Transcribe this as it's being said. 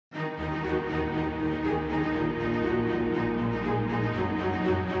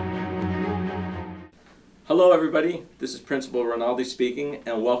Hello everybody, this is Principal Rinaldi speaking,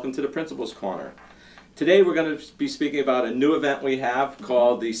 and welcome to the Principal's Corner. Today we're going to be speaking about a new event we have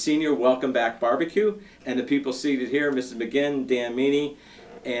called the Senior Welcome BBQ, and the people seated here, Mrs. McGinn, Dan Meany,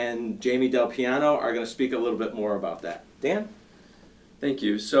 and Jamie Del Piano, are going to speak a little bit more about that. Dan? Thank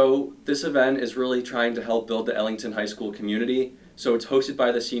you. So this event is really trying to help build the Ellington High School community. So it's hosted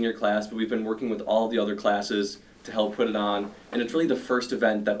by the senior class, but we've been working with all the other classes to help put it on. And it's really the first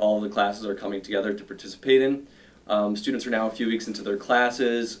event that all of the classes are coming together to participate in. Students are now a few weeks into their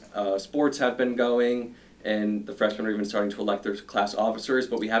classes, sports have been going, and the freshmen are even starting to elect their class officers,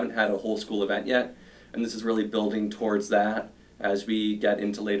 but we haven't had a whole school event yet. And this is really building towards that as we get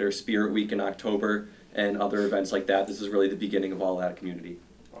into later Spirit Week in October and other events like that. This is really the beginning of all that community.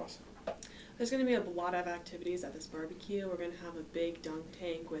 Awesome. There's going to be a lot of activities at this barbecue. We're going to have a big dunk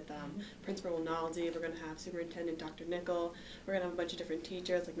tank with Principal Rinaldi. We're going to have Superintendent Dr. Nickel. We're going to have a bunch of different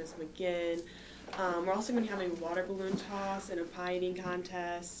teachers like Ms. McGinn. We're also going to be having a water balloon toss and a pie eating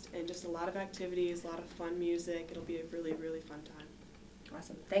contest and just a lot of activities, a lot of fun music. It'll be a really, really fun time.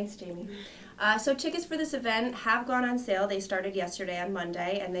 Awesome. Thanks, Jamie. So tickets for this event have gone on sale. They started yesterday on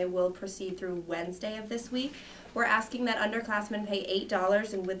Monday, and they will proceed through Wednesday of this week. We're asking that underclassmen pay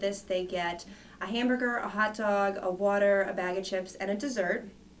 $8, and with this they get a hamburger, a hot dog, a water, a bag of chips, and a dessert.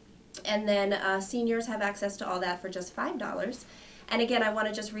 And then seniors have access to all that for just $5. And again, I want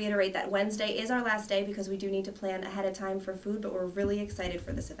to just reiterate that Wednesday is our last day because we do need to plan ahead of time for food, but we're really excited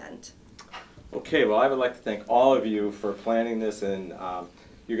for this event. Okay, well I would like to thank all of you for planning this, and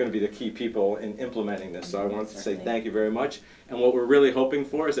you're going to be the key people in implementing this, so I wanted to say thank you very much. And what we're really hoping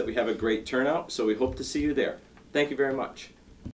for is that we have a great turnout, so we hope to see you there. Thank you very much.